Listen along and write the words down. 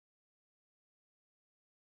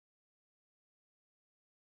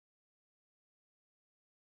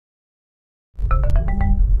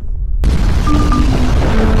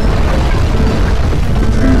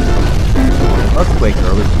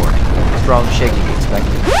Strong shaking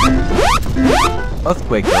expected.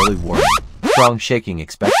 Earthquake early warning. Strong shaking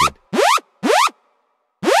expected.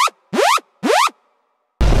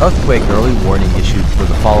 Earthquake early warning issued for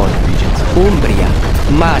the following regions: Umbria,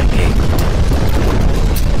 Marche.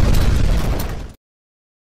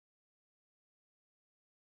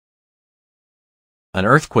 An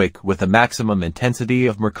earthquake with a maximum intensity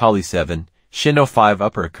of Mercalli 7, Shindo 5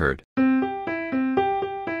 upper occurred.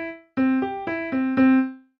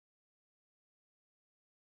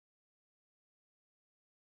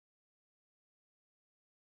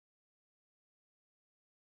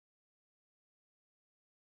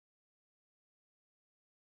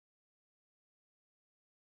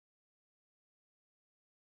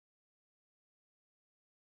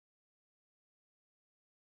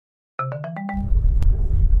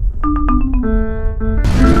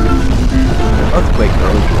 Earthquake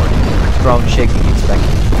early warning. Strong shaking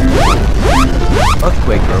expected.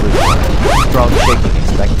 Earthquake early warning. Strong shaking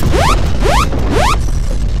expected.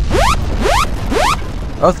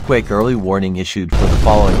 Earthquake early warning issued for the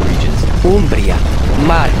following regions: Umbria,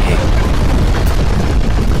 Marche.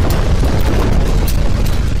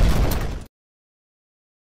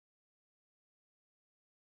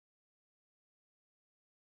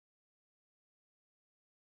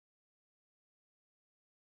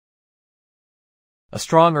 A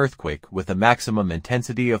strong earthquake with a maximum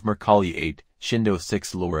intensity of Mercalli 8, Shindo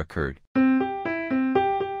 6 lower occurred.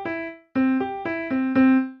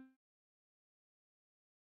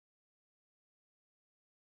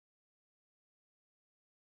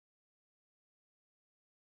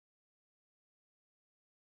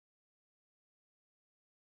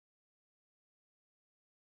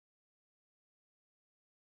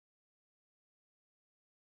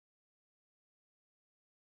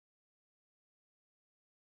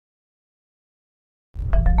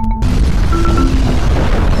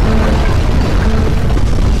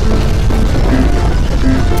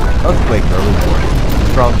 Earthquake early warning.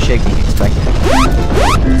 Strong shaking expected.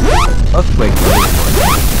 Earthquake early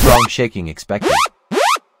warning. Strong shaking expected.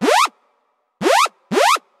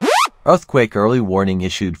 Earthquake early warning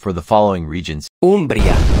issued for the following regions: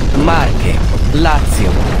 Umbria, Marche,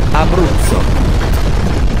 Lazio, Abruzzo.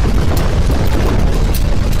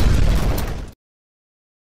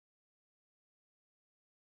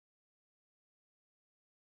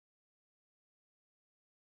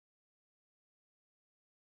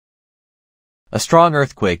 A strong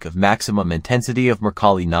earthquake of maximum intensity of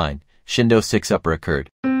Mercalli 9, Shindo 6 upper occurred.